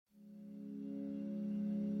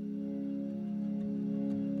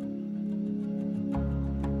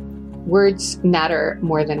Words matter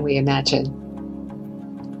more than we imagine.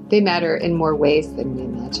 They matter in more ways than we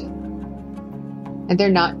imagine. And they're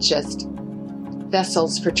not just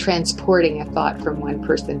vessels for transporting a thought from one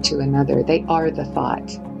person to another. They are the thought.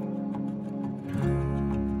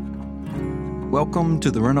 Welcome to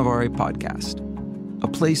the Renovare Podcast, a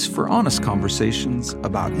place for honest conversations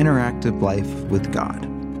about interactive life with God.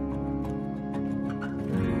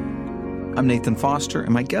 I'm Nathan Foster,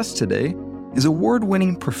 and my guest today is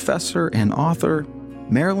award-winning professor and author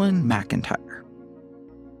Marilyn McIntyre.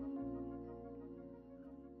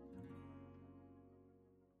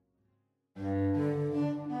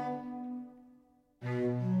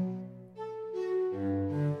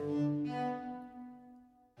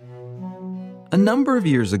 A number of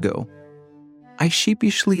years ago, I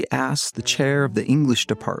sheepishly asked the chair of the English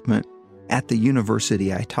department at the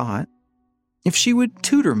university I taught if she would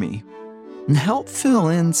tutor me and help fill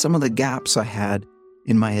in some of the gaps I had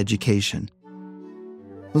in my education.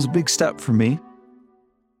 It was a big step for me,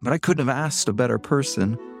 but I couldn't have asked a better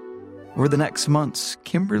person. Over the next months,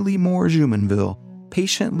 Kimberly Moore Jumonville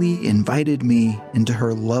patiently invited me into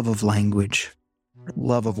her love of language, her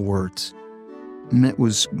love of words, and it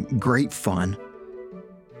was great fun.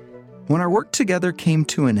 When our work together came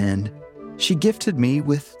to an end, she gifted me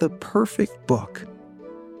with the perfect book,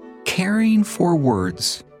 Caring for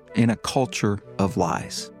Words in a Culture of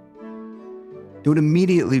Lies. It would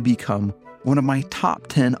immediately become one of my top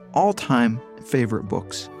 10 all-time favorite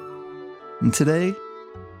books. And today,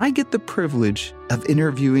 I get the privilege of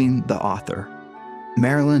interviewing the author,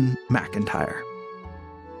 Marilyn McIntyre.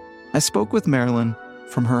 I spoke with Marilyn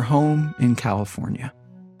from her home in California.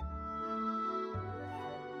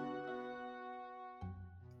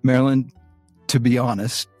 Marilyn, to be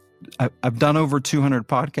honest, I've done over 200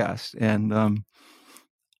 podcasts, and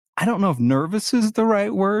I don't know if nervous is the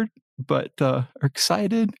right word, but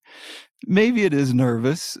excited. Maybe it is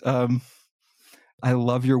nervous. I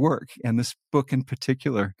love your work and this book in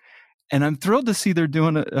particular. And I'm thrilled to see they're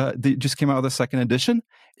doing they just came out with a second edition.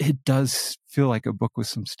 It does feel like a book with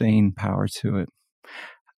some staying power to it.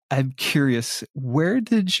 I'm curious, where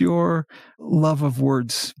did your love of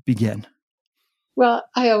words begin? Well,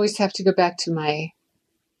 I always have to go back to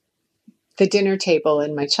the dinner table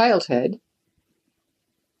in my childhood.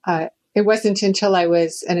 It wasn't until I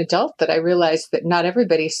was an adult that I realized that not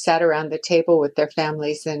everybody sat around the table with their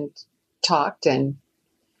families and talked and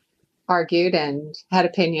argued and had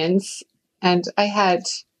opinions. And I had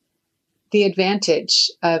the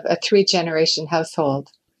advantage of a 3-generation household.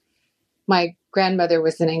 My grandmother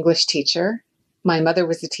was an English teacher. My mother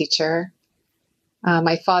was a teacher.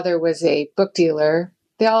 My father was a book dealer.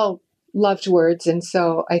 They all loved words, and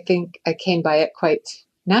so I think I came by it quite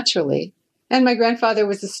naturally. And my grandfather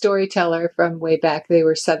was a storyteller from way back. They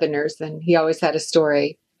were Southerners, and he always had a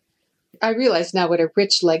story. I realize now what a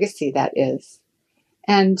rich legacy that is.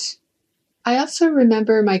 And I also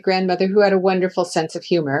remember my grandmother, who had a wonderful sense of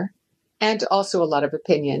humor and also a lot of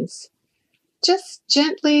opinions, just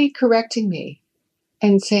gently correcting me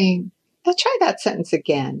and saying, "Now try that sentence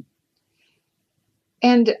again."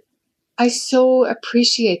 And I so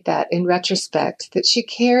appreciate that in retrospect, that she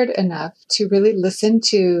cared enough to really listen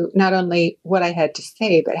to not only what I had to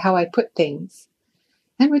say, but how I put things,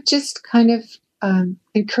 and would just kind of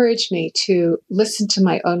encourage me to listen to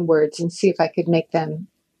my own words and see if I could make them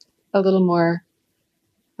a little more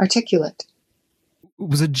articulate.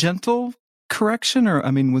 Was it gentle correction, or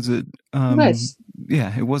was it? It was.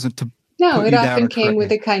 Yeah, it wasn't to. No, put it you down often or came correct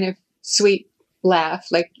with you. a kind of sweet laugh,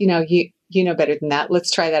 like, you know better than that. Let's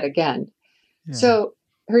try that again. Yeah. So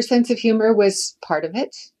her sense of humor was part of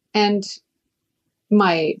it. And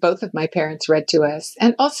both of my parents read to us.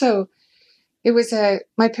 And also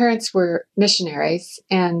my parents were missionaries,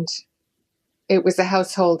 and it was a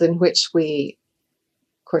household in which we,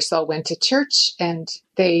 of course, all went to church, and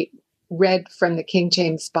they read from the King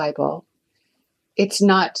James Bible. It's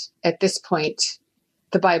not at this point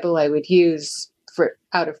the Bible I would use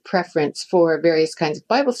out of preference for various kinds of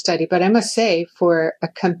Bible study, but I must say, for a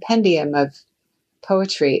compendium of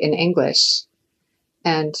poetry in English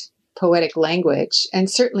and poetic language, and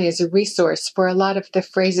certainly as a resource for a lot of the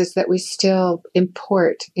phrases that we still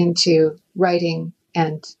import into writing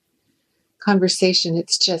and conversation,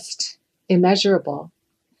 it's just immeasurable.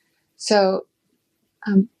 So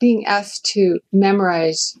being asked to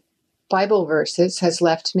memorize Bible verses has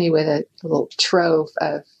left me with a little trove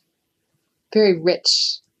of very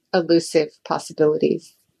rich, elusive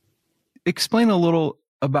possibilities. Explain a little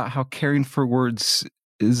about how caring for words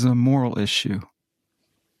is a moral issue.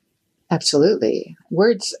 Absolutely.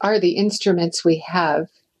 Words are the instruments we have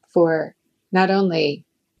for not only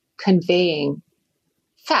conveying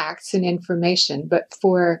facts and information, but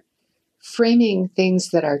for framing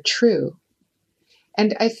things that are true.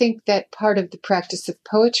 And I think that part of the practice of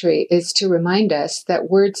poetry is to remind us that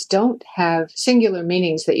words don't have singular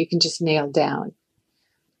meanings that you can just nail down,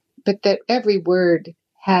 but that every word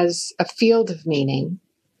has a field of meaning,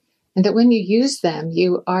 and that when you use them,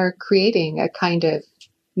 you are creating a kind of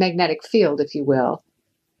magnetic field, if you will,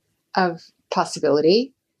 of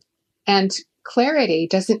possibility. And clarity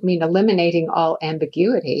doesn't mean eliminating all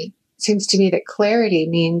ambiguity. It seems to me that clarity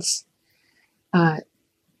means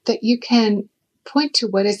that you can point to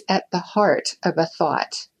what is at the heart of a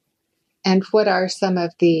thought and what are some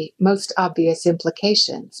of the most obvious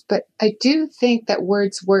implications. But I do think that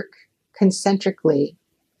words work concentrically.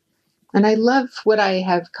 And I love what I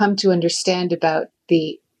have come to understand about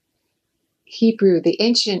the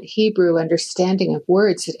ancient Hebrew understanding of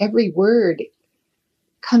words, that every word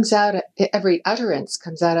comes out, every utterance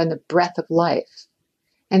comes out on the breath of life,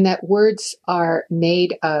 and that words are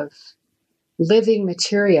made of living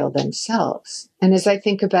material themselves. And as I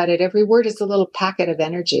think about it, every word is a little packet of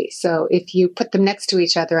energy. So if you put them next to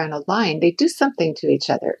each other on a line, they do something to each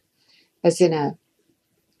other, as in a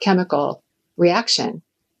chemical reaction,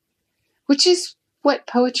 which is what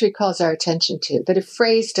poetry calls our attention to, that a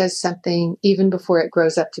phrase does something even before it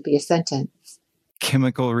grows up to be a sentence.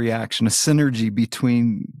 Chemical reaction, a synergy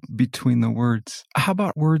between the words. How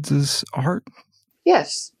about words as art?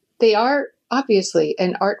 Yes, they are obviously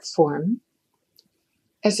an art form.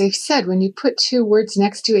 As I've said, when you put two words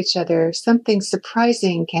next to each other, something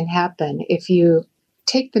surprising can happen if you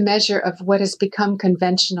take the measure of what has become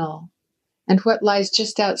conventional and what lies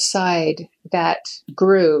just outside that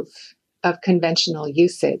groove of conventional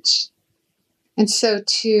usage. And so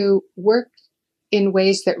to work in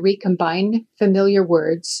ways that recombine familiar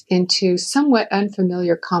words into somewhat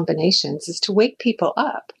unfamiliar combinations is to wake people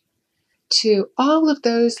up to all of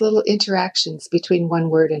those little interactions between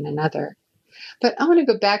one word and another. But I want to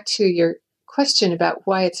go back to your question about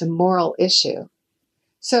why it's a moral issue.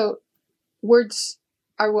 So words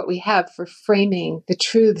are what we have for framing the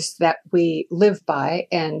truths that we live by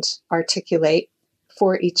and articulate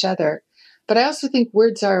for each other. But I also think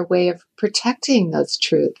words are a way of protecting those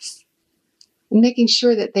truths and making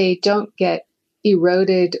sure that they don't get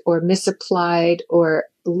eroded or misapplied or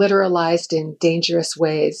literalized in dangerous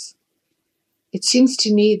ways. It seems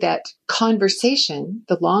to me that conversation,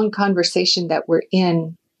 the long conversation that we're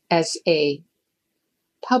in as a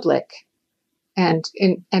public, and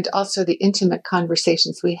also the intimate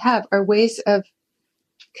conversations we have, are ways of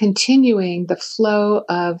continuing the flow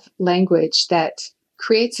of language that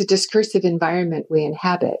creates a discursive environment we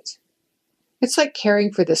inhabit. It's like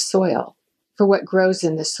caring for the soil, for what grows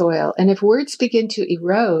in the soil. And if words begin to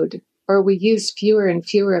erode, or we use fewer and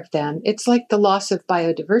fewer of them, it's like the loss of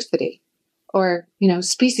biodiversity, or,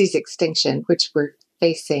 species extinction, which we're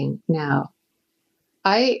facing now.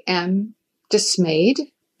 I am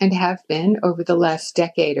dismayed, and have been over the last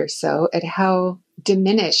decade or so, at how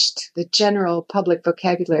diminished the general public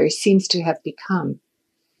vocabulary seems to have become.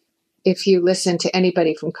 If you listen to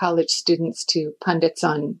anybody from college students to pundits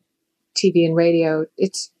on TV and radio,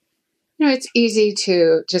 it's easy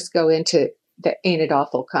to just go into the ain't it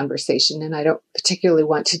awful conversation, and I don't particularly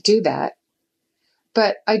want to do that.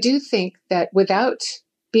 But I do think that without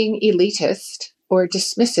being elitist or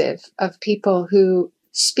dismissive of people who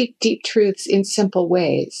speak deep truths in simple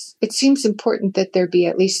ways, it seems important that there be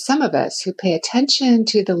at least some of us who pay attention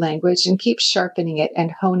to the language and keep sharpening it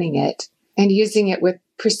and honing it and using it with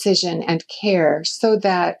precision and care, so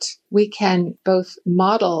that we can both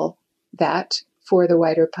model that for the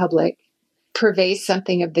wider public, purvey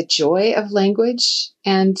something of the joy of language,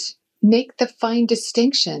 and make the fine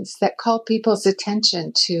distinctions that call people's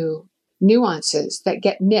attention to nuances that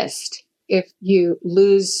get missed if you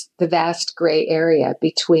lose the vast gray area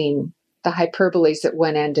between the hyperboles at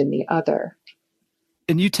one end and the other.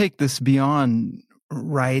 And you take this beyond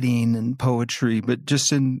writing and poetry, but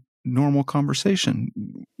just in normal conversation.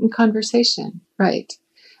 In conversation, right.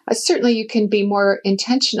 Certainly you can be more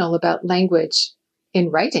intentional about language in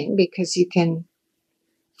writing, because you can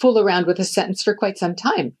fool around with a sentence for quite some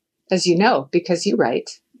time, as you know, because you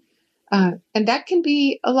write. And that can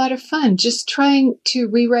be a lot of fun. Just trying to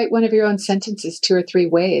rewrite one of your own sentences 2 or 3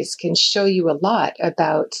 ways can show you a lot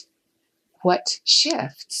about what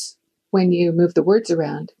shifts when you move the words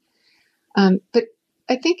around. But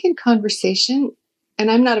I think in conversation, and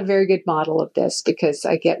I'm not a very good model of this because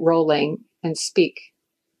I get rolling and speak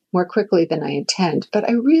more quickly than I intend, but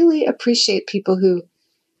I really appreciate people who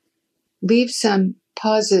leave some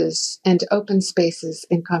pauses and open spaces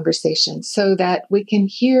in conversation so that we can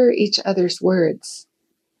hear each other's words.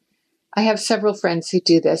 I have several friends who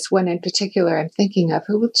do this. One in particular I'm thinking of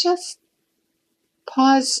who will just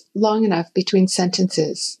pause long enough between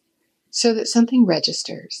sentences so that something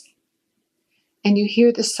registers. And you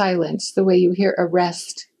hear the silence the way you hear a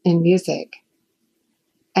rest in music.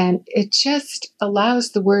 And it just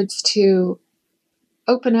allows the words to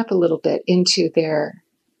open up a little bit into their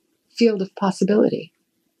field of possibility.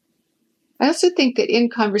 I also think that in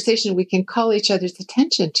conversation, we can call each other's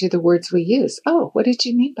attention to the words we use. Oh, what did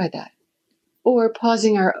you mean by that? Or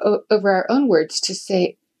pausing over our own words to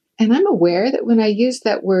say, and I'm aware that when I use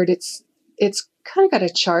that word, it's kind of got a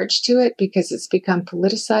charge to it because it's become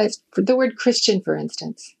politicized. The word Christian, for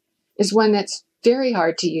instance, is one that's very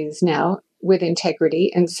hard to use now with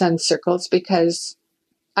integrity in some circles, because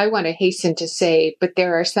I want to hasten to say, but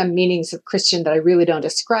there are some meanings of Christian that I really don't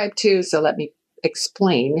ascribe to, so let me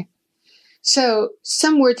explain. So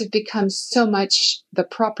some words have become so much the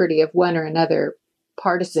property of one or another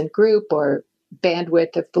partisan group or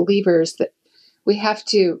bandwidth of believers that we have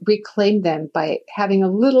to reclaim them by having a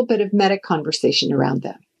little bit of meta conversation around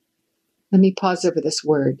them. Let me pause over this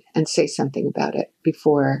word and say something about it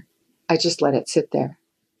before I just let it sit there.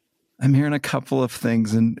 I'm hearing a couple of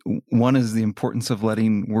things, and one is the importance of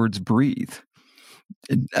letting words breathe.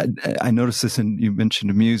 I noticed this, and you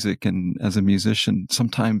mentioned music, and as a musician,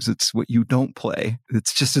 sometimes it's what you don't play.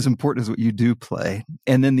 It's just as important as what you do play.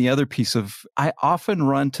 And then the other piece of, I often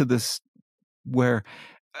run to this where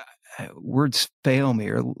words fail me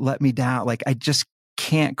or let me down. Like I just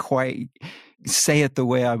can't quite say it the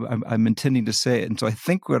way I'm intending to say it. And so I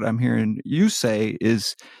think what I'm hearing you say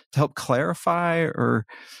is to help clarify or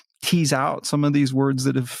tease out some of these words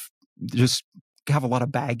that have a lot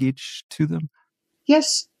of baggage to them.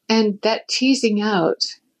 Yes, and that teasing out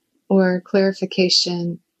or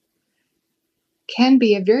clarification can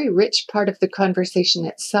be a very rich part of the conversation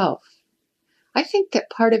itself. I think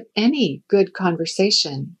that part of any good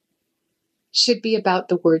conversation should be about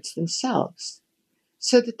the words themselves,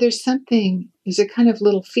 so that there's a kind of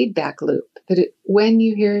little feedback loop, that when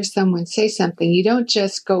you hear someone say something, you don't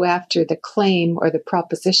just go after the claim or the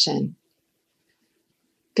proposition,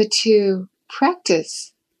 but to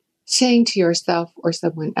practice saying to yourself or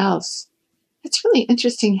someone else, it's really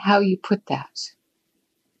interesting how you put that.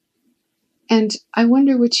 And I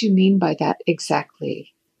wonder what you mean by that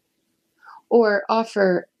exactly. Or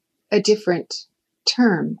offer a different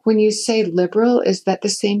term. When you say liberal, is that the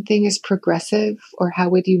same thing as progressive? Or how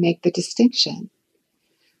would you make the distinction?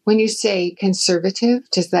 When you say conservative,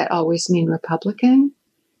 does that always mean Republican?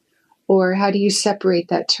 Or how do you separate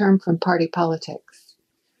that term from party politics?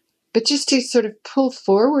 But just to sort of pull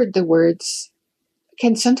forward the words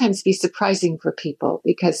can sometimes be surprising for people,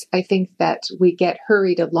 because I think that we get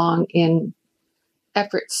hurried along in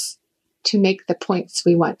efforts to make the points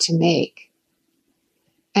we want to make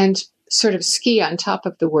and sort of ski on top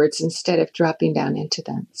of the words instead of dropping down into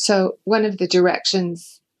them. So one of the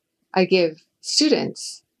directions I give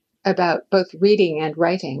students about both reading and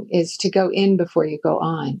writing is to go in before you go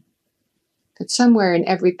on. But somewhere in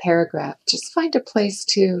every paragraph, just find a place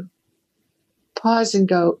to pause and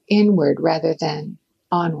go inward rather than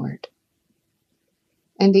onward.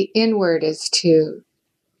 And the inward is to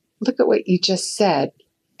look at what you just said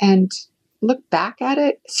and look back at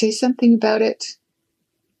it, say something about it.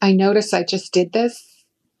 I notice I just did this.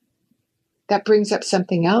 That brings up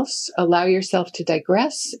something else. Allow yourself to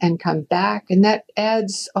digress and come back. And that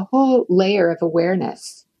adds a whole layer of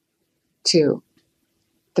awareness to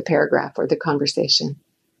the paragraph or the conversation.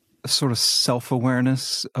 A sort of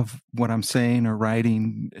self-awareness of what I'm saying or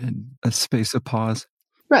writing in a space of pause.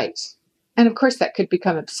 Right. And of course that could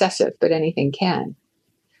become obsessive, but anything can.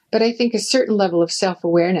 But I think a certain level of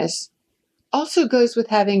self-awareness also goes with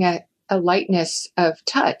having a lightness of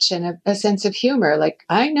touch and a sense of humor. Like,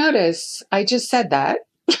 I notice I just said that.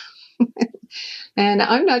 And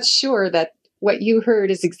I'm not sure that what you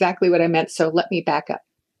heard is exactly what I meant, so let me back up.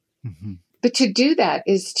 Mm-hmm. But to do that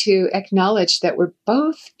is to acknowledge that we're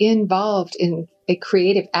both involved in a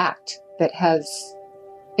creative act that has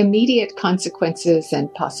immediate consequences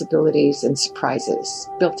and possibilities and surprises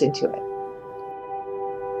built into it.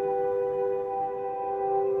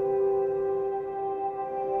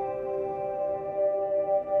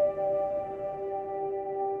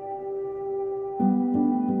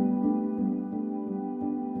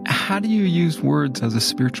 How do you use words as a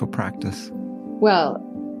spiritual practice? Well,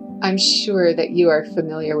 I'm sure that you are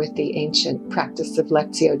familiar with the ancient practice of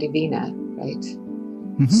Lectio Divina, right?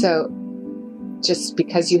 Mm-hmm. So just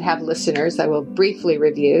because you have listeners, I will briefly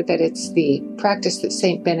review that it's the practice that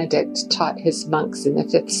Saint Benedict taught his monks in the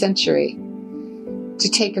 5th century to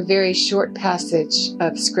take a very short passage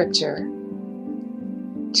of scripture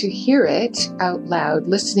to hear it out loud,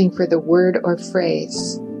 listening for the word or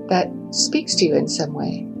phrase that speaks to you in some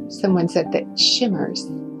way. Someone said that shimmers.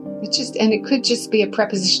 And it could just be a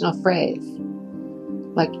prepositional phrase,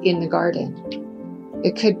 like in the garden.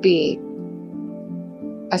 It could be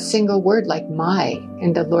a single word like my,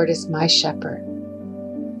 and the Lord is my shepherd.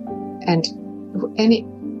 And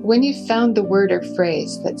when you found the word or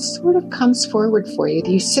phrase that sort of comes forward for you,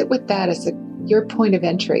 you sit with that as your point of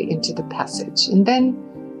entry into the passage. And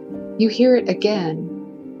then you hear it again,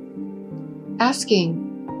 asking,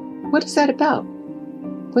 what is that about?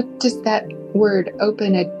 What does that word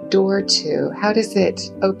open a door to? How does it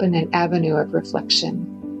open an avenue of reflection?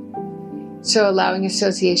 So allowing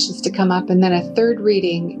associations to come up, and then a third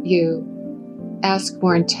reading, you ask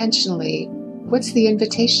more intentionally, what's the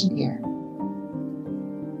invitation here?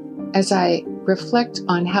 As I reflect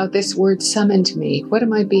on how this word summoned me, what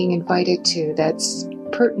am I being invited to that's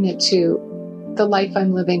pertinent to the life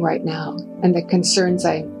I'm living right now and the concerns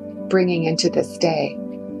I'm bringing into this day?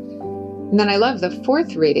 And then I love the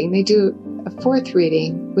fourth reading. They do a fourth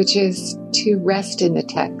reading, which is to rest in the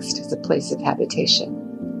text as a place of habitation.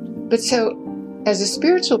 But so, as a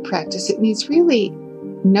spiritual practice, it means really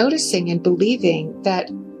noticing and believing that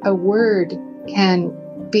a word can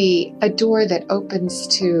be a door that opens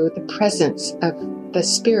to the presence of the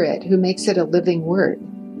Spirit who makes it a living word.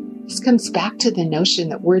 This comes back to the notion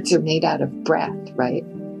that words are made out of breath, right?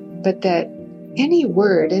 But that any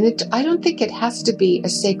word, and I don't think it has to be a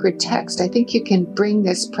sacred text. I think you can bring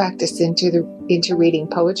this practice into reading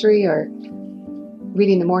poetry or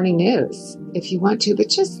reading the morning news if you want to, but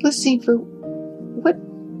just listening for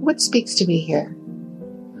what speaks to me here.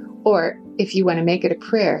 Or if you want to make it a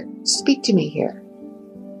prayer, speak to me here.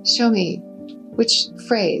 Show me which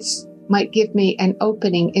phrase might give me an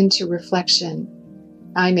opening into reflection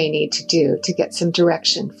I may need to do to get some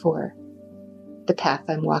direction for the path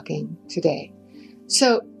I'm walking today.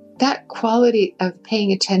 So that quality of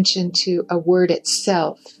paying attention to a word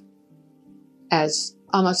itself as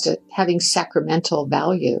almost having sacramental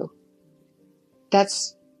value,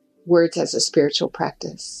 that's words as a spiritual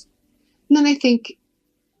practice. And then I think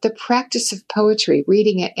the practice of poetry,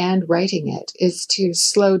 reading it and writing it, is to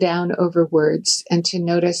slow down over words and to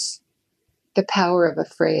notice the power of a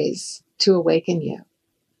phrase to awaken you.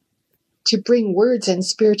 To bring words and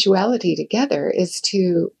spirituality together is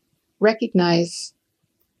to recognize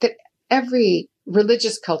that every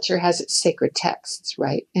religious culture has its sacred texts,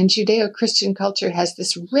 right? And Judeo-Christian culture has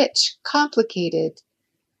this rich, complicated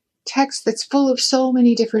text that's full of so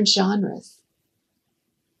many different genres.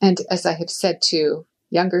 And as I have said to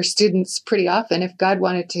younger students pretty often, if God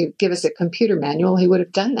wanted to give us a computer manual, he would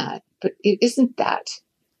have done that. But it isn't that.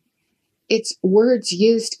 It's words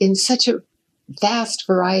used in such a vast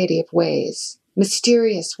variety of ways,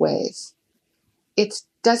 mysterious ways. It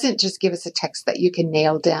doesn't just give us a text that you can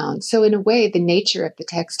nail down. So in a way, the nature of the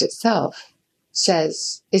text itself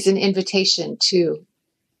is an invitation to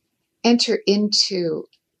enter into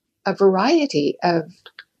a variety of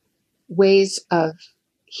ways of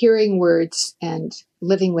hearing words and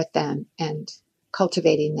living with them and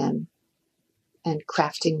cultivating them and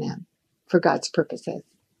crafting them for God's purposes.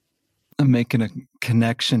 I'm making a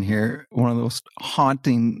connection here. One of those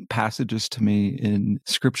haunting passages to me in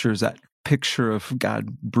Scripture is that picture of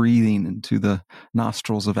God breathing into the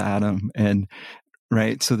nostrils of Adam. And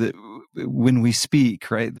right, so that when we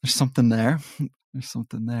speak, right, there's something there. There's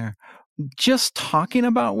something there. Just talking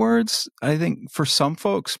about words, I think for some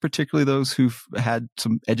folks, particularly those who've had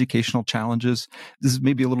some educational challenges, this is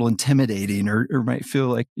maybe a little intimidating or might feel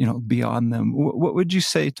like, beyond them. What would you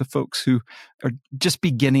say to folks who are just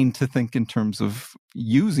beginning to think in terms of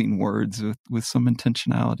using words with some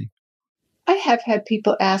intentionality? I have had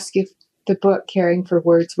people ask if the book Caring for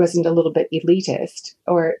Words wasn't a little bit elitist,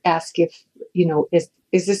 or ask if,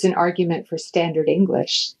 is this an argument for standard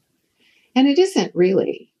English? And it isn't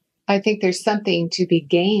really. I think there's something to be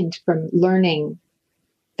gained from learning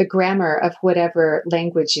the grammar of whatever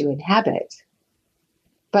language you inhabit.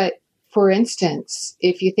 But for instance,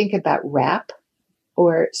 if you think about rap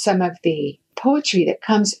or some of the poetry that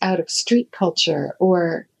comes out of street culture,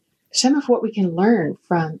 or some of what we can learn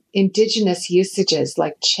from indigenous usages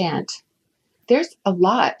like chant, there's a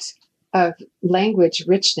lot of language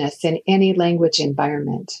richness in any language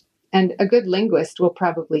environment. And a good linguist will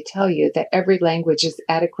probably tell you that every language is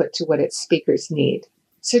adequate to what its speakers need.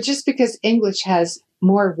 So just because English has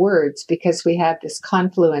more words, because we have this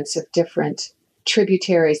confluence of different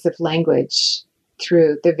tributaries of language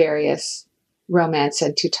through the various Romance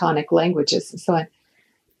and Teutonic languages and so on,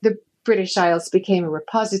 the British Isles became a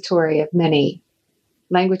repository of many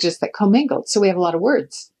languages that commingled. So we have a lot of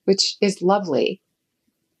words, which is lovely.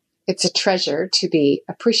 it's a treasure to be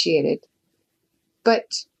appreciated.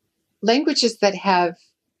 But languages that have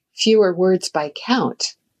fewer words by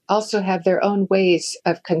count also have their own ways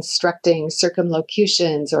of constructing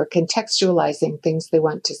circumlocutions or contextualizing things they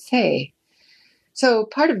want to say. So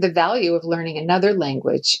part of the value of learning another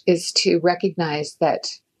language is to recognize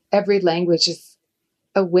that every language is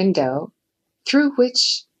a window through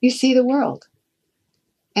which you see the world.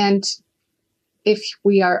 And if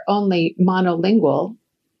we are only monolingual,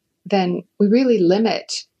 then we really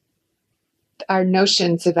limit our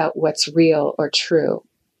notions about what's real or true.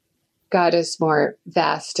 God is more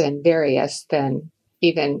vast and various than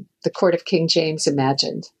even the court of King James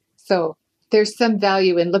imagined. So there's some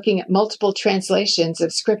value in looking at multiple translations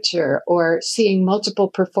of scripture or seeing multiple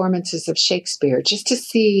performances of Shakespeare just to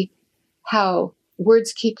see how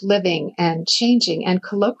words keep living and changing and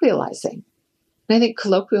colloquializing. And I think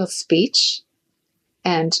colloquial speech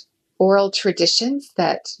and oral traditions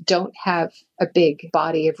that don't have a big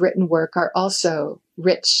body of written work are also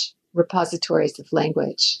rich repositories of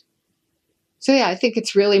language. So yeah, I think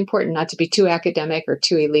it's really important not to be too academic or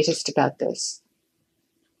too elitist about this,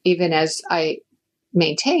 even as I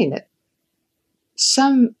maintain that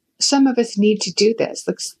some of us need to do this.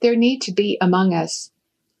 Like, there need to be among us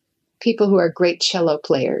people who are great cello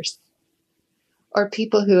players, or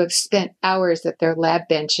people who have spent hours at their lab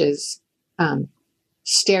benches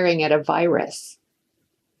staring at a virus.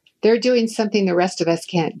 They're doing something the rest of us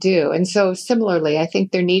can't do. And so similarly, I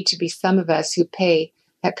think there need to be some of us who pay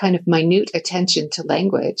that kind of minute attention to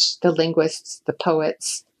language, the linguists, the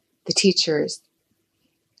poets, the teachers,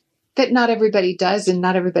 that not everybody does and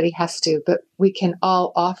not everybody has to, but we can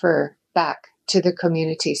all offer back to the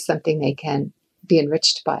community something they can be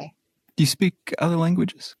enriched by. Do you speak other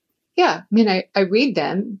languages? Yeah, I mean, I read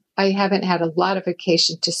them. I haven't had a lot of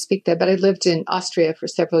occasion to speak them, but I lived in Austria for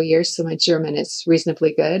several years, so my German is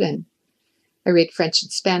reasonably good. And I read French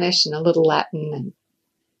and Spanish and a little Latin and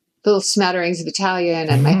little smatterings of Italian.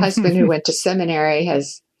 And my husband, who went to seminary,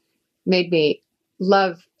 has made me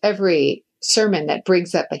love every sermon that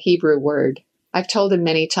brings up a Hebrew word. I've told him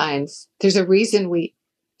many times, there's a reason we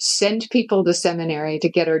send people to seminary to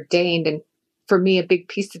get ordained. And for me, a big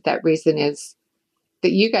piece of that reason is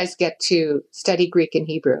that you guys get to study Greek and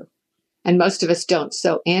Hebrew. And most of us don't.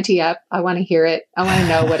 So ante up. I want to hear it. I want to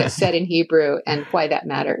know what it said in Hebrew and why that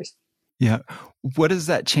matters. Yeah. What does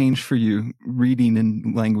that change for you, reading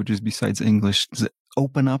in languages besides English? Does it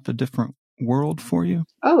open up a different world for you?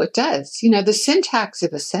 Oh, it does. You know, the syntax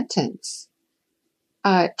of a sentence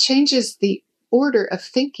changes the order of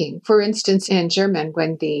thinking. For instance, in German,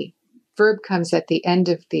 when the verb comes at the end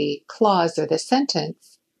of the clause or the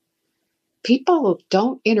sentence, people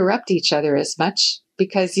don't interrupt each other as much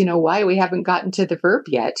because, you know, why? We haven't gotten to the verb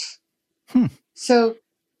yet. So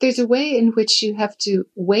there's a way in which you have to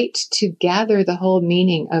wait to gather the whole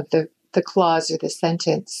meaning of the clause or the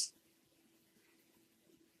sentence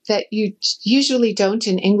that you usually don't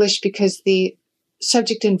in English, because the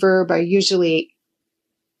subject and verb are usually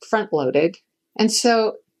front-loaded. And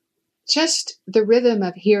so just the rhythm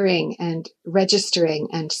of hearing and registering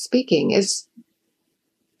and speaking is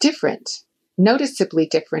different, noticeably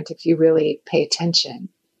different if you really pay attention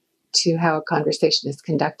to how a conversation is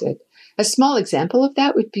conducted. A small example of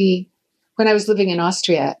that would be when I was living in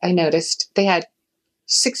Austria, I noticed they had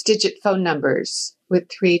 6-digit phone numbers with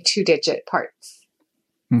 3 2-digit parts.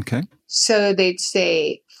 Okay. So they'd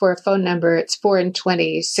say for a phone number, it's 4 and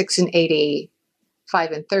 20, 6 and 80,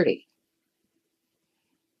 5 and 30.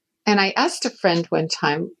 And I asked a friend one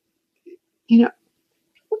time, you know,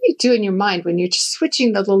 what do you do in your mind when you're just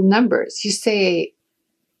switching the little numbers? You say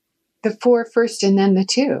the 4 first and then the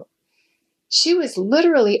 2. She was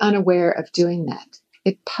literally unaware of doing that.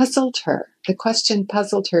 It puzzled her. The question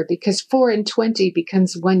puzzled her because 4 and 20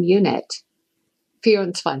 becomes one unit,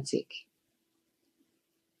 24,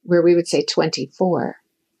 where we would say 24.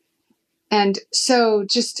 And so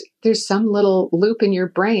just there's some little loop in your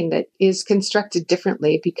brain that is constructed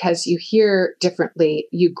differently because you hear differently,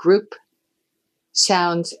 you group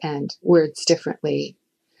sounds and words differently.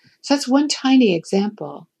 So that's one tiny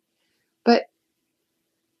example. But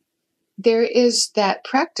there is that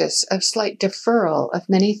practice of slight deferral of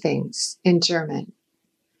many things in German.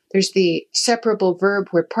 There's the separable verb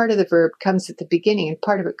where part of the verb comes at the beginning and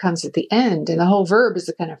part of it comes at the end, and the whole verb is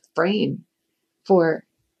a kind of frame for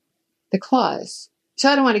the clause.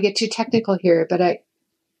 So I don't want to get too technical here, but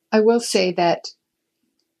I will say that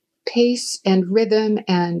pace and rhythm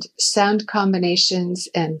and sound combinations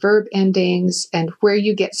and verb endings and where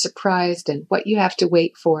you get surprised and what you have to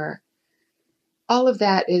wait for, all of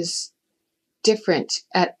that is different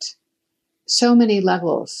at so many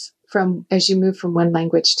levels as you move from one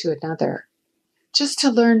language to another. Just to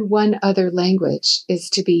learn one other language is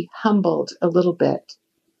to be humbled a little bit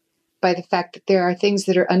by the fact that there are things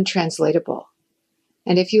that are untranslatable.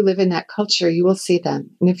 And if you live in that culture, you will see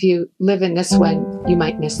them. And if you live in this one, you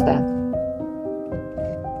might miss them.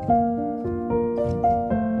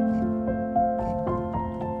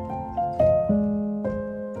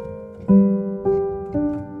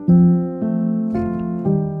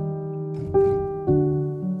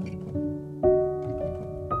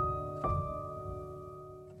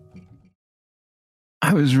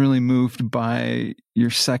 I was really moved by your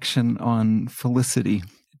section on felicity.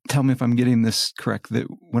 Tell me if I'm getting this correct, that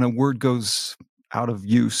when a word goes out of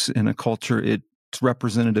use in a culture, it's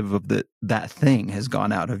representative of that thing has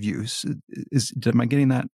gone out of use. Am I getting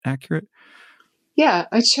that accurate? Yeah,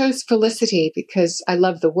 I chose felicity because I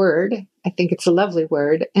love the word. I think it's a lovely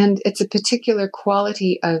word. And it's a particular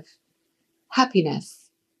quality of happiness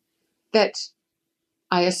that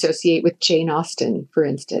I associate with Jane Austen, for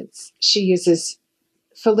instance. She uses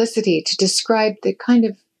felicity to describe the kind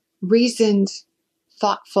of reasoned,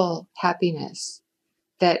 thoughtful happiness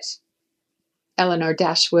that Eleanor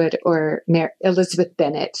Dashwood or Elizabeth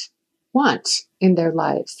Bennet want in their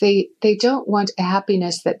lives. They don't want a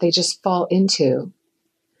happiness that they just fall into.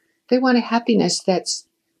 They want a happiness that's,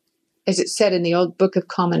 as it said in the old Book of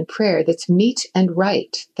Common Prayer, that's meet and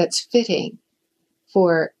right, that's fitting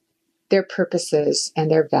for their purposes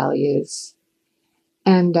and their values.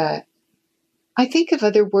 And I think of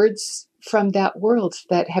other words from that world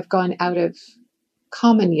that have gone out of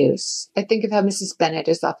common use. I think of how Mrs. Bennet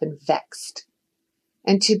is often vexed.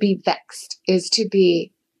 And to be vexed is to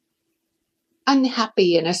be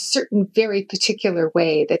unhappy in a certain very particular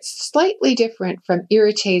way that's slightly different from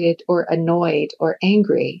irritated or annoyed or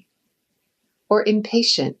angry or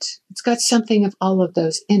impatient. It's got something of all of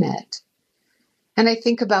those in it. And I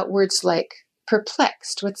think about words like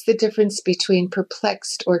perplexed. What's the difference between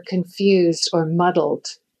perplexed or confused or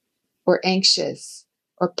muddled or anxious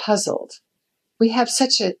or puzzled? We have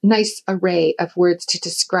such a nice array of words to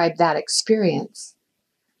describe that experience.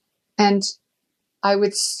 And I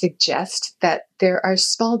would suggest that there are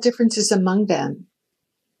small differences among them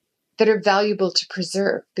that are valuable to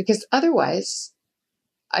preserve, because otherwise,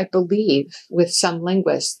 I believe with some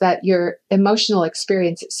linguists that your emotional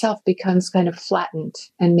experience itself becomes kind of flattened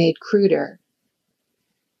and made cruder.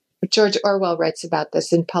 George Orwell writes about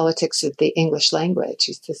this in Politics of the English Language.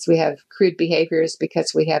 He says we have crude behaviors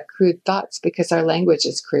because we have crude thoughts because our language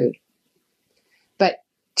is crude. But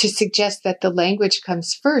to suggest that the language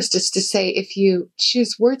comes first is to say if you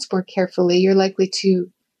choose words more carefully, you're likely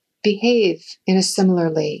to behave in a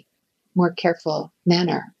similarly more careful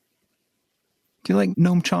manner. Do you like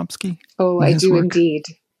Noam Chomsky? Oh, I do indeed.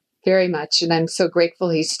 Very much. And I'm so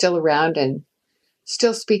grateful he's still around and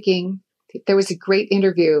still speaking. There was a great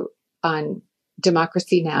interview on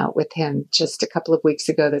Democracy Now! With him just a couple of weeks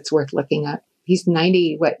ago that's worth looking up. He's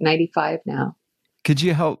 95 now. Could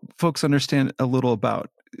you help folks understand a little about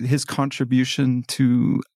his contribution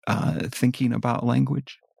to thinking about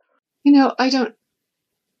language? You know, I don't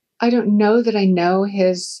know that I know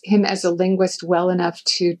him as a linguist well enough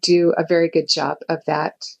to do a very good job of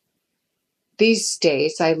that. These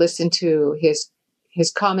days, I listen to his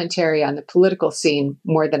commentary on the political scene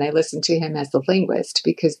more than I listen to him as a linguist,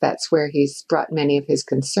 because that's where he's brought many of his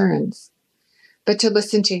concerns. But to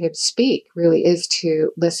listen to him speak really is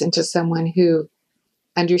to listen to someone who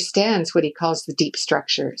understands what he calls the deep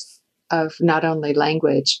structures of not only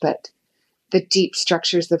language, but the deep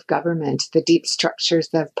structures of government, the deep structures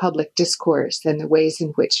of public discourse, and the ways in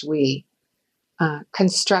which we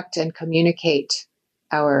construct and communicate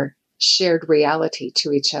our shared reality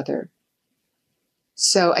to each other.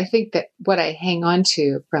 So I think that what I hang on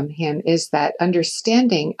to from him is that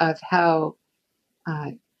understanding of how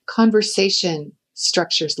conversation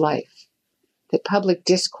structures life, that the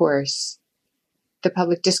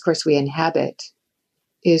public discourse we inhabit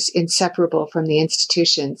is inseparable from the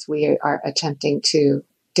institutions we are attempting to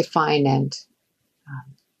define and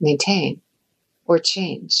maintain or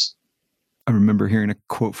change. I remember hearing a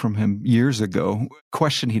quote from him years ago, a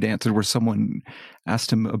question he'd answered where someone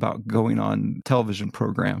asked him about going on television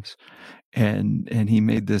programs. And he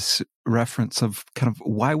made this reference of kind of,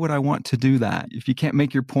 why would I want to do that? If you can't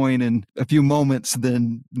make your point in a few moments,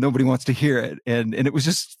 then nobody wants to hear it. And it was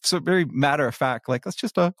just so very matter of fact, like, that's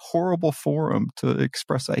just a horrible forum to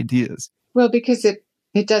express ideas. Well, because it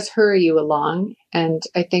does hurry you along. And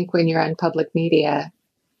I think when you're on public media,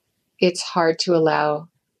 it's hard to allow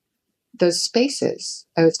those spaces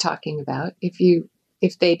I was talking about.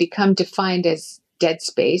 If they become defined as dead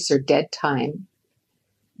space or dead time,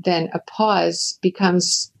 then a pause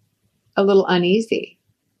becomes a little uneasy.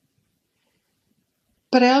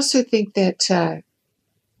 But I also think that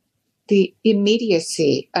the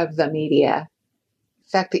immediacy of the media, the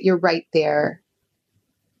fact that you're right there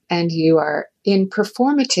and you are in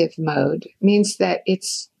performative mode, means that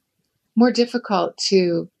it's more difficult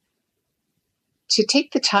to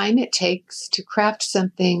take the time it takes to craft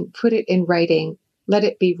something, put it in writing, let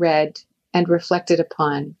it be read and reflected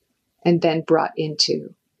upon, and then brought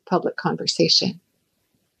into public conversation.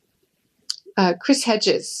 Chris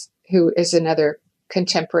Hedges, who is another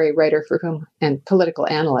contemporary writer for whom, and political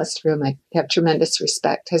analyst for whom I have tremendous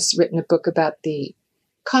respect, has written a book about the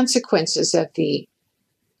consequences of the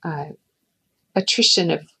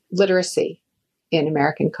attrition of literacy in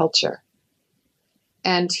American culture.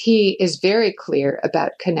 And he is very clear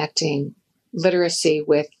about connecting literacy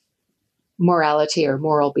with morality or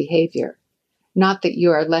moral behavior. Not that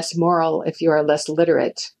you are less moral if you are less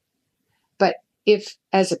literate, but if,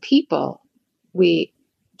 as a people, we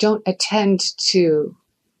don't attend to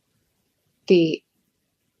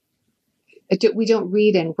we don't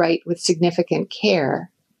read and write with significant care,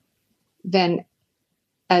 then,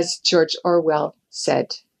 as George Orwell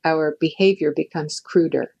said, our behavior becomes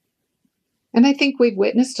cruder. And I think we've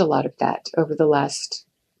witnessed a lot of that over the last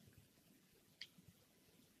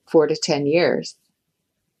 4 to 10 years.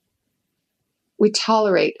 We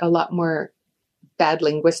tolerate a lot more bad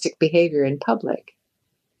linguistic behavior in public.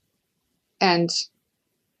 And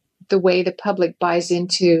the way the public buys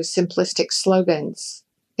into simplistic slogans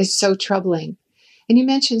is so troubling. And you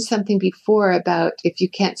mentioned something before about if you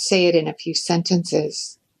can't say it in a few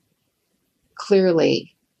sentences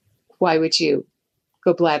clearly, why would you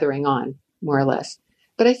go blathering on, more or less?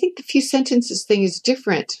 But I think the few sentences thing is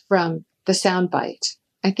different from the soundbite.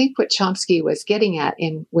 I think what Chomsky was getting at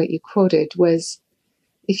in what you quoted was,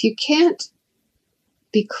 if you can't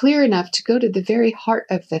be clear enough to go to the very heart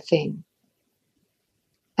of the thing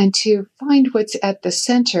and to find what's at the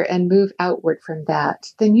center and move outward from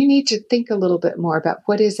that, then you need to think a little bit more about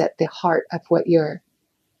what is at the heart of what you're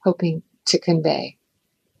hoping to convey.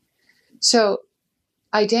 So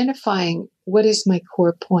identifying what is my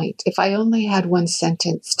core point. If I only had one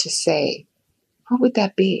sentence to say, what would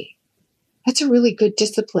that be? That's a really good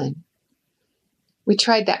discipline. We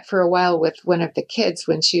tried that for a while with one of the kids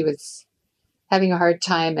when she was having a hard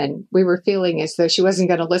time and we were feeling as though she wasn't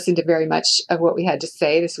going to listen to very much of what we had to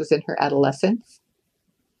say. This was in her adolescence.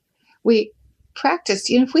 We practiced,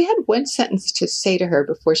 if we had one sentence to say to her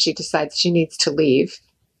before she decides she needs to leave,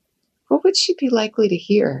 what would she be likely to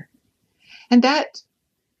hear? And that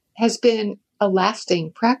has been a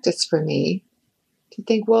lasting practice for me to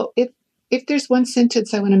think, well, if there's one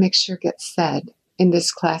sentence I want to make sure gets said in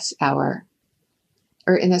this class hour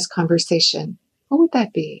or in this conversation, what would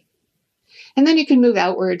that be? And then you can move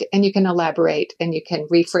outward and you can elaborate and you can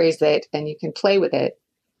rephrase it and you can play with it.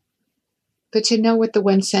 But to know what the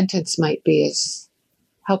one sentence might be is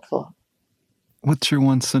helpful. What's your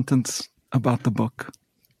one sentence about the book?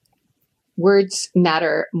 Words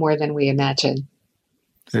matter more than we imagine.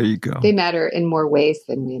 There you go. They matter in more ways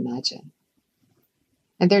than we imagine.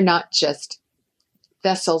 And they're not just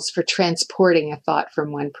vessels for transporting a thought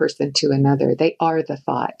from one person to another. They are the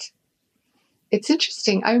thought. It's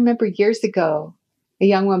interesting. I remember years ago, a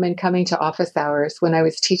young woman coming to office hours when I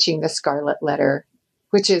was teaching The Scarlet Letter,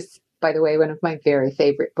 which is, by the way, one of my very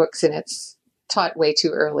favorite books, and it's taught way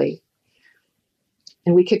too early.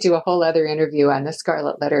 And we could do a whole other interview on The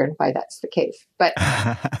Scarlet Letter and why that's the case. But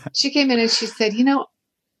she came in and she said,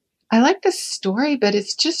 I like this story, but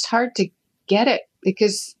it's just hard to get it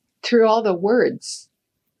because through all the words.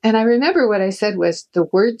 And I remember what I said was, the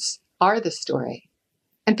words are the story.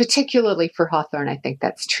 And particularly for Hawthorne, I think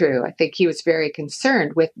that's true. I think he was very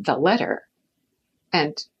concerned with the letter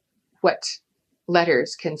and what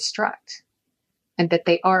letters construct, and that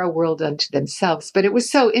they are a world unto themselves. But it was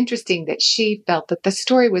so interesting that she felt that the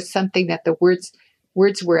story was something that the words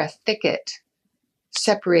were a thicket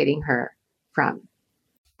separating her from.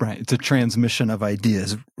 Right. It's a transmission of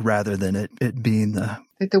ideas rather than it being that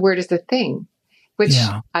the word is the thing, which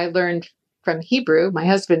I learned from Hebrew, my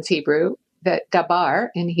husband's Hebrew, that dabar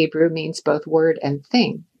in Hebrew means both word and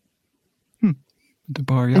thing.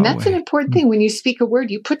 Dabar Yahweh. And that's an important thing. When you speak a word,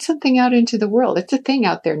 you put something out into the world. It's a thing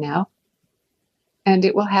out there now. And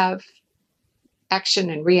it will have action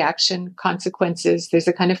and reaction, consequences. There's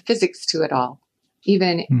a kind of physics to it all,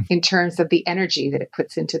 even in terms of the energy that it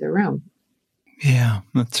puts into the room. Yeah,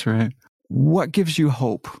 that's right. What gives you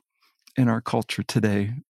hope in our culture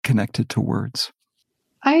today connected to words?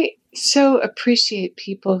 I so appreciate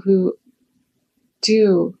people who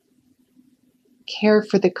do care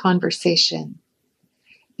for the conversation.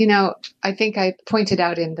 I think I pointed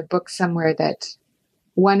out in the book somewhere that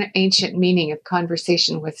one ancient meaning of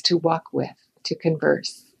conversation was to walk with, to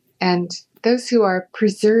converse. And those who are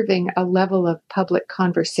preserving a level of public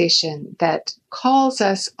conversation that calls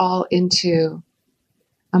us all into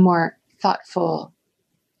a more thoughtful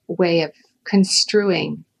way of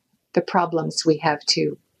construing the problems we have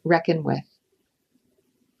to reckon with,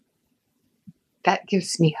 that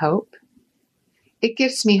gives me hope. It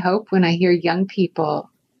gives me hope when I hear young people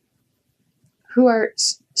who are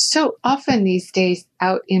so often these days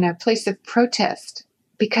out in a place of protest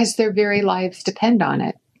because their very lives depend on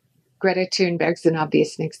it. Greta Thunberg's an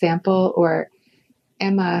obvious example, or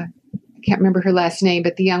Emma, I can't remember her last name,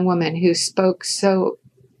 but the young woman who spoke so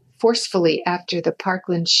forcefully after the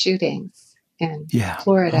Parkland shootings in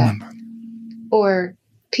Florida, or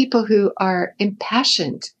people who are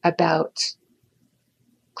impassioned about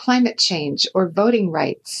climate change or voting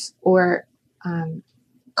rights, or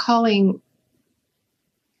calling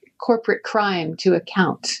corporate crime to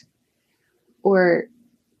account, or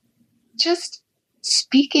just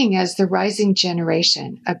speaking as the rising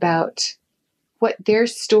generation about what their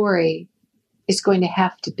story is going to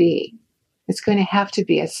have to be. It's going to have to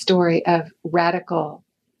be a story of radical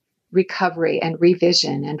recovery and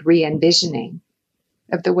revision and re-envisioning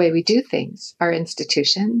of the way we do things, our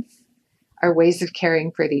institutions, our ways of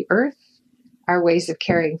caring for the earth, our ways of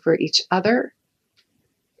caring for each other.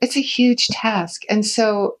 It's a huge task. And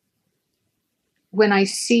so when I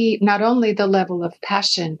see not only the level of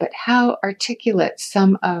passion, but how articulate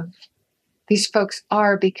some of these folks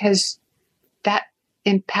are, because that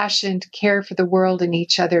impassioned care for the world and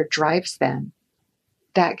each other drives them,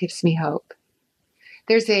 that gives me hope.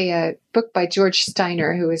 There's a book by George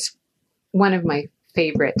Steiner, who is one of my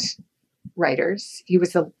favorite writers. He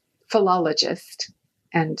was a philologist.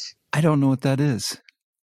 And I don't know what that is.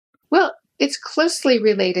 Well, it's closely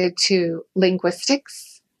related to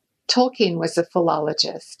linguistics. Tolkien was a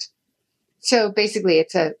philologist. So basically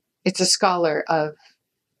it's a scholar of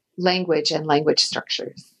language and language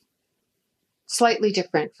structures. Slightly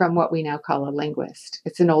different from what we now call a linguist.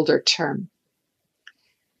 It's an older term.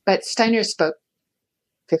 But Steiner spoke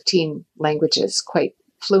 15 languages quite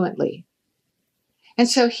fluently. And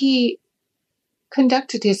so he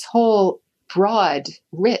conducted his whole broad,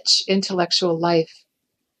 rich intellectual life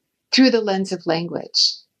through the lens of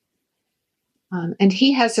language. And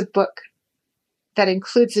he has a book that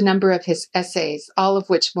includes a number of his essays, all of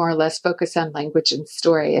which more or less focus on language and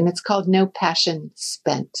story. And it's called No Passion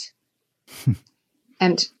Spent.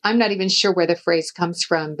 And I'm not even sure where the phrase comes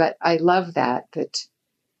from, but I love that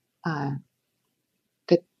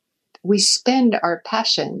we spend our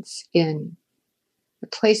passions in the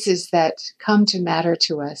places that come to matter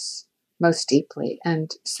to us most deeply. And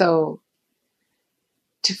so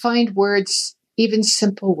to find words, even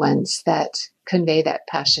simple ones, that convey that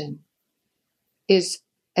passion is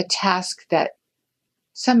a task that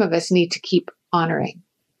some of us need to keep honoring.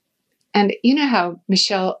 And you know how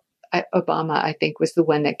Michelle Obama, I think, was the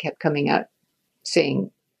one that kept coming out saying,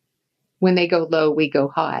 when they go low, we go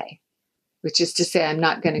high, which is to say, I'm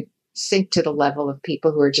not going to sink to the level of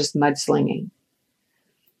people who are just mudslinging.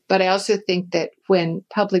 But I also think that when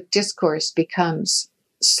public discourse becomes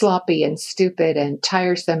sloppy and stupid and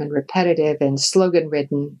tiresome and repetitive and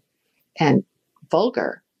slogan-ridden and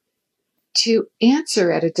vulgar, to answer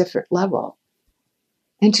at a different level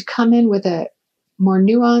and to come in with a more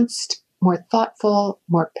nuanced, more thoughtful,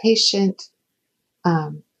 more patient,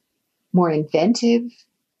 more inventive,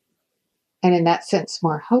 and in that sense,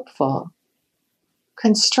 more hopeful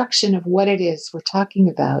construction of what it is we're talking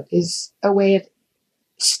about is a way of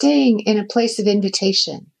staying in a place of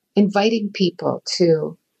invitation, inviting people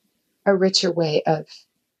to a richer way of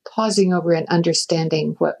pausing over and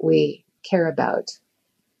understanding what we care about.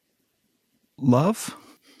 Love?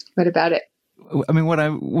 What about it? I mean, what I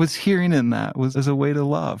was hearing in that was as a way to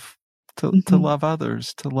love, to love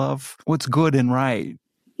others, to love what's good and right.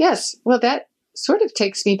 Yes. Well, that sort of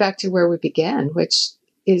takes me back to where we began, which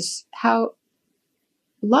is how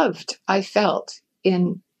loved I felt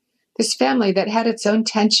in this family that had its own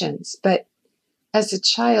tensions. But as a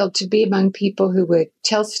child, to be among people who would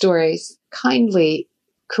tell stories, kindly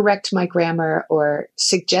correct my grammar or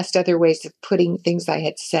suggest other ways of putting things I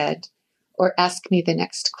had said, or ask me the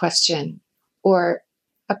next question, or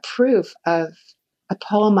approve of a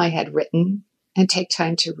poem I had written and take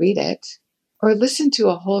time to read it, or listen to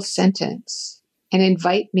a whole sentence and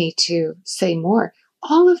invite me to say more.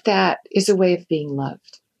 All of that is a way of being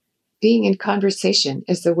loved. Being in conversation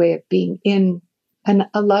is a way of being in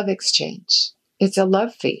a love exchange. It's a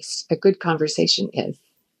love feast. A good conversation is.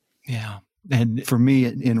 Yeah. And for me,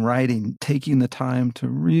 in writing, taking the time to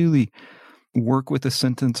really work with a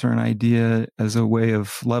sentence or an idea as a way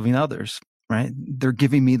of loving others, right? They're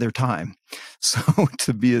giving me their time. So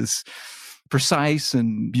to be as precise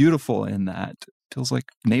and beautiful in that feels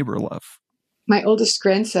like neighbor love. My oldest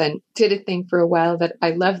grandson did a thing for a while that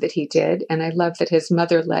I love that he did, and I love that his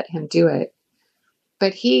mother let him do it.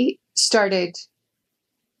 But he started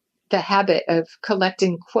the habit of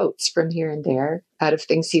collecting quotes from here and there out of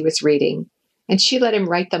things he was reading, and she let him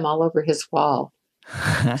write them all over his wall.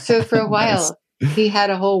 So for a while, nice. He had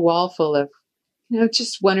a whole wall full of,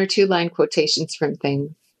 just 1 or 2 line quotations from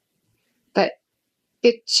things. But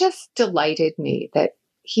it just delighted me that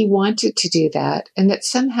he wanted to do that, and that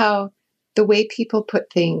somehow the way people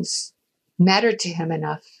put things mattered to him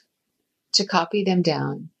enough to copy them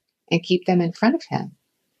down and keep them in front of him.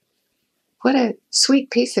 What a sweet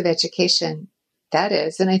piece of education that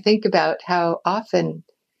is. And I think about how often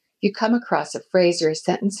you come across a phrase or a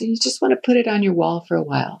sentence and you just want to put it on your wall for a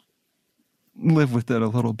while. Live with it a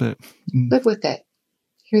little bit. Live with it.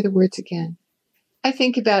 Hear the words again. I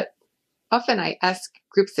think about, often I ask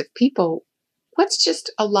groups of people, what's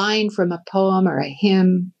just a line from a poem or a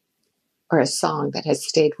hymn or a song that has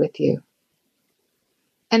stayed with you?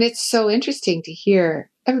 And it's so interesting to hear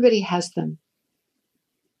everybody has them,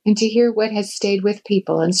 and to hear what has stayed with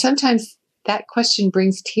people. And sometimes that question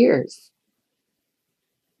brings tears.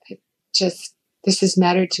 This has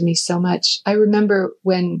mattered to me so much. I remember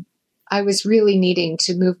when I was really needing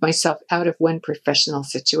to move myself out of one professional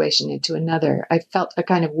situation into another, I felt a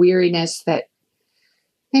kind of weariness that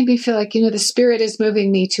made me feel like, the Spirit is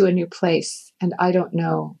moving me to a new place, and I don't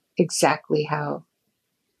know exactly how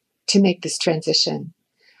to make this transition.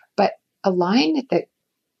 But a line that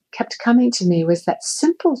kept coming to me was that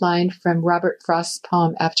simple line from Robert Frost's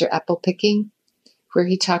poem After Apple Picking, where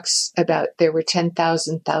he talks about there were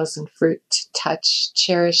 10,000 fruit to touch,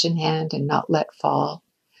 cherish in hand, and not let fall.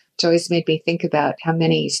 Which always made me think about how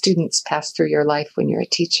many students pass through your life when you're a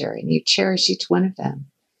teacher, and you cherish each one of them,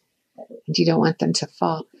 and you don't want them to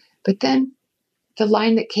fall. But then the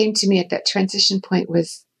line that came to me at that transition point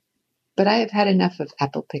was, but I have had enough of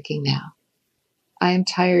apple picking now. I am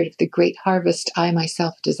tired of the great harvest I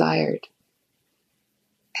myself desired.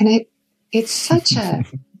 And it's such a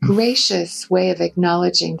gracious way of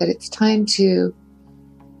acknowledging that it's time to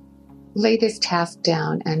lay this task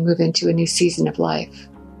down and move into a new season of life.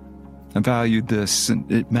 I valued this,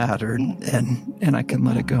 and it mattered, and I can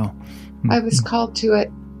let it go. I was called to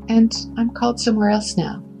it, and I'm called somewhere else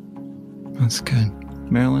now. That's good.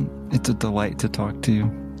 Marilyn, it's a delight to talk to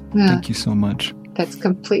you. Yeah. Thank you so much. That's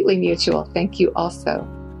completely mutual. Thank you also.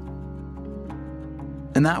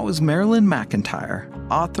 And that was Marilyn McIntyre,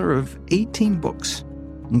 author of 18 books,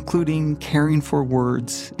 including Caring for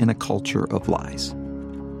Words in a Culture of Lies.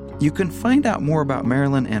 You can find out more about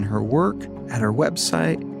Marilyn and her work at her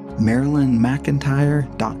website,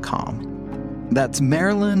 MarilynMcIntyre.com. That's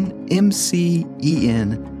Marilyn,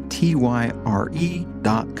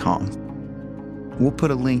 McIntyre.com. We'll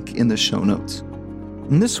put a link in the show notes.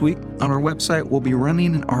 And this week on our website, we'll be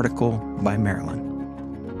running an article by Marilyn.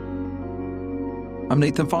 I'm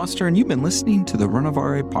Nathan Foster, and you've been listening to the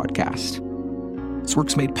Renovare podcast. This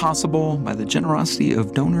work's made possible by the generosity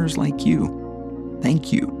of donors like you.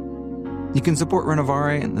 Thank you. You can support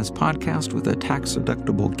Renovare and this podcast with a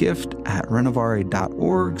tax-deductible gift at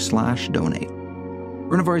renovare.org/donate.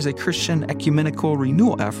 Renovare is a Christian ecumenical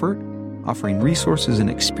renewal effort offering resources and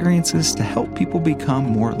experiences to help people become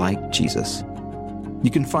more like Jesus.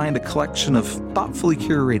 You can find a collection of thoughtfully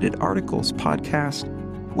curated articles, podcasts,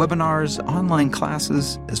 webinars, online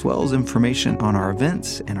classes, as well as information on our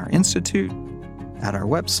events and our institute at our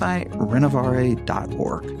website,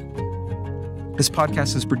 renovare.org. This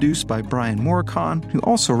podcast is produced by Brian Morricon, who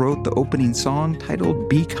also wrote the opening song titled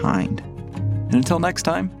Be Kind. And until next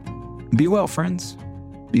time, be well, friends.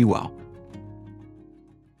 Be well.